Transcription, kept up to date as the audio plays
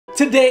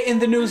Today in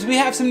the news, we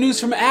have some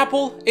news from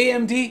Apple,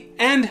 AMD,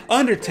 and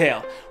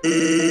Undertale.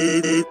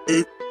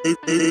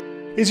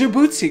 Is your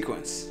boot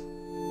sequence?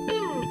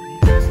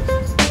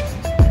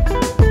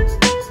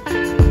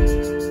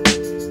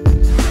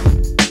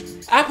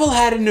 Apple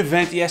had an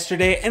event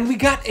yesterday and we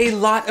got a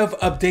lot of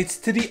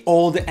updates to the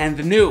old and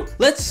the new.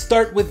 Let's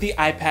start with the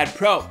iPad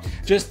Pro.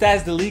 Just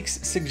as the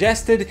leaks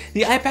suggested,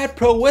 the iPad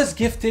Pro was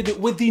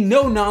gifted with the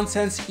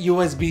no-nonsense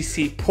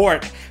USB-C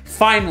port.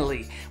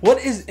 Finally.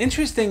 What is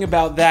interesting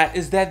about that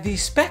is that the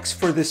specs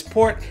for this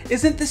port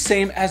isn't the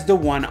same as the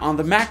one on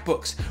the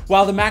MacBooks.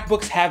 While the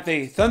MacBooks have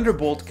a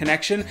Thunderbolt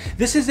connection,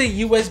 this is a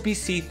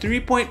USB-C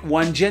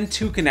 3.1 Gen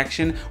 2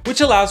 connection,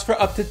 which allows for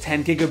up to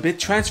 10 gigabit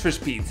transfer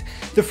speeds.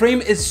 The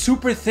frame is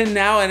super thin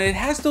now and it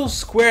has those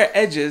square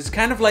edges,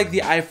 kind of like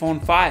the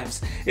iPhone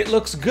 5s. It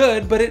looks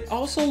good, but it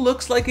also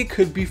looks like it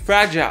could be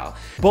fragile.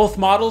 Both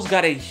models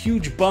got a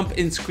huge bump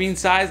in screen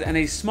size and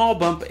a small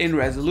bump in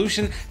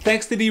resolution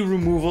thanks to the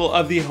removal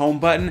of the home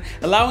button,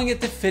 allowing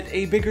it to fit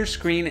a bigger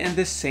screen in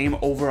the same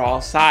overall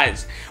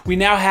size. We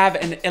now have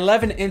an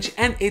 11-inch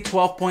and a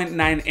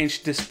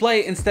 12.9-inch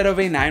display instead of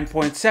a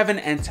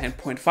 9.7 and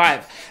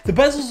 10.5. The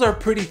bezels are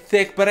pretty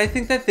thick, but I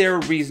think that they're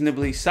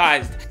reasonably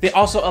sized. They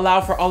also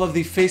allow for all of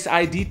the Face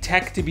ID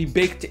tech to be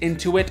baked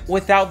into it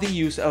without the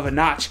use of a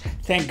notch.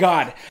 Thank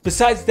God.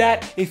 Besides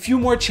that, a few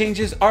more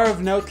changes are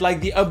of note,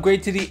 like the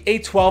upgrade to the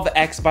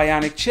A12X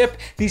Bionic chip,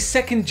 the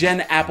 2nd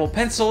gen Apple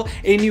Pencil,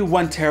 a new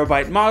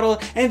 1TB model,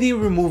 and the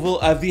removal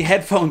of the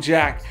headphone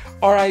jack.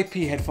 RIP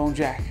headphone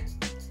jack.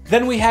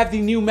 Then we have the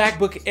new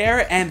MacBook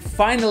Air, and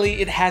finally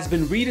it has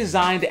been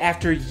redesigned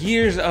after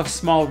years of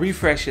small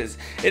refreshes.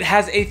 It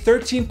has a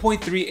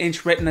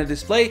 13.3-inch Retina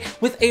display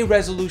with a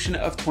resolution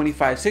of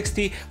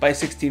 2560 by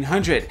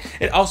 1600.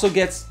 It also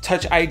gets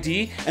Touch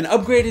ID, an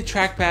upgraded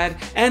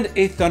trackpad, and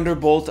a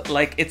Thunderbolt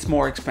like its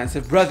more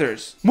expensive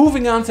brothers.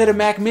 Moving on to the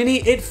Mac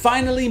Mini, it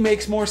finally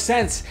makes more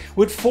sense.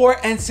 With 4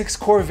 and 6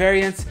 core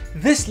variants,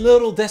 this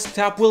little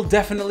desktop will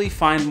definitely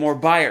find more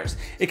buyers.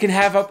 It can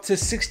have up to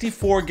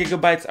 64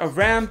 gigabytes of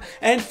RAM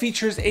and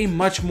features a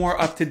much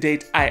more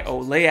up-to-date I/O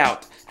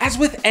layout. As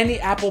with any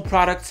Apple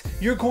product,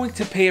 you're going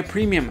to pay a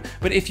premium,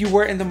 but if you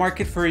were in the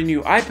market for a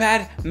new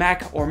iPad,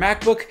 Mac, or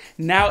MacBook,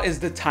 now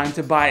is the time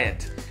to buy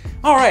it.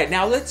 Alright,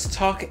 now let's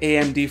talk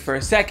AMD for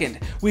a second.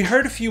 We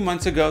heard a few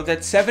months ago that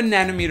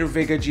 7nm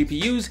Vega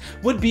GPUs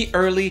would be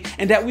early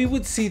and that we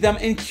would see them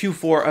in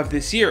Q4 of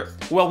this year.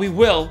 Well, we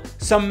will.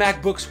 Some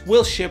MacBooks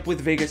will ship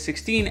with Vega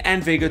 16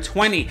 and Vega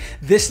 20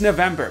 this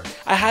November.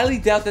 I highly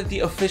doubt that the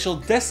official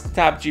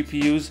desktop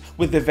GPUs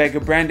with the Vega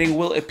branding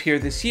will appear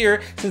this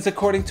year, since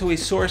according to a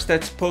source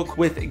that spoke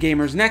with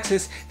Gamers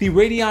Nexus, the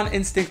Radeon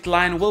Instinct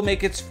line will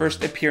make its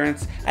first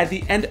appearance at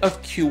the end of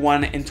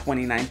Q1 in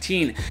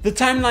 2019. The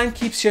timeline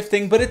keeps shifting,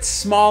 but it's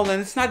small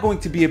and it's not going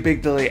to be a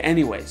big delay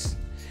anyways.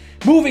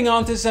 Moving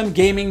on to some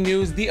gaming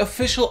news, the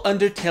official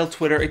Undertale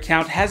Twitter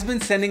account has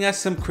been sending us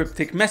some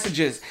cryptic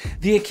messages.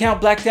 The account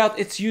blacked out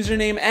its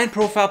username and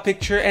profile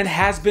picture and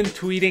has been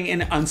tweeting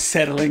in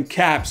unsettling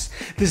caps.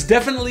 This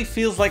definitely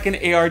feels like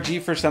an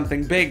ARG for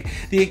something big.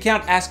 The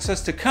account asks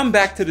us to come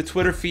back to the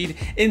Twitter feed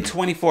in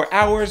 24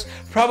 hours,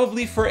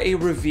 probably for a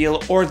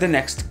reveal or the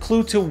next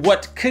clue to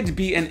what could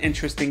be an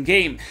interesting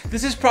game.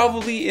 This is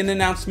probably an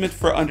announcement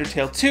for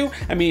Undertale 2.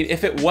 I mean,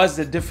 if it was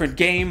a different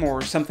game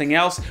or something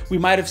else, we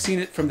might have seen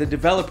it from the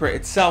developer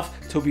itself,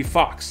 Toby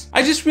Fox.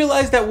 I just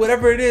realized that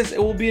whatever it is, it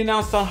will be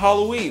announced on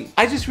Halloween.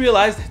 I just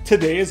realized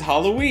today is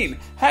Halloween.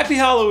 Happy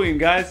Halloween,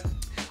 guys.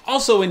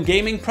 Also in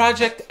gaming,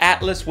 Project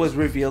Atlas was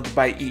revealed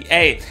by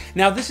EA.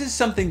 Now this is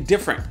something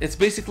different. It's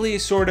basically a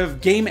sort of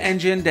game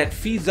engine that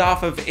feeds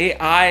off of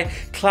AI,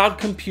 cloud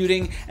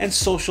computing, and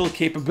social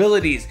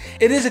capabilities.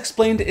 It is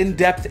explained in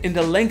depth in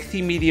the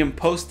lengthy Medium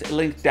post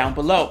linked down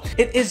below.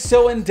 It is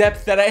so in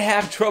depth that I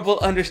have trouble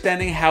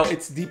understanding how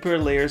its deeper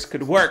layers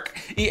could work.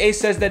 EA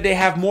says that they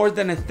have more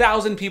than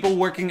 1,000 people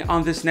working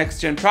on this next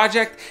gen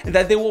project and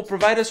that they will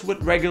provide us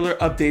with regular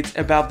updates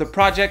about the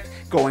project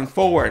going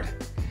forward.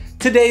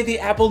 Today, the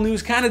Apple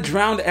news kind of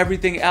drowned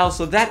everything else,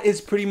 so that is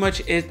pretty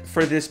much it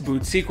for this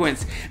boot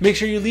sequence. Make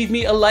sure you leave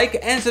me a like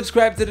and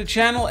subscribe to the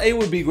channel, it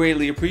would be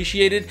greatly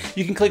appreciated.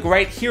 You can click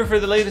right here for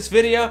the latest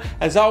video.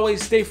 As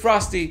always, stay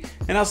frosty,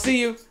 and I'll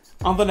see you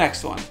on the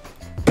next one.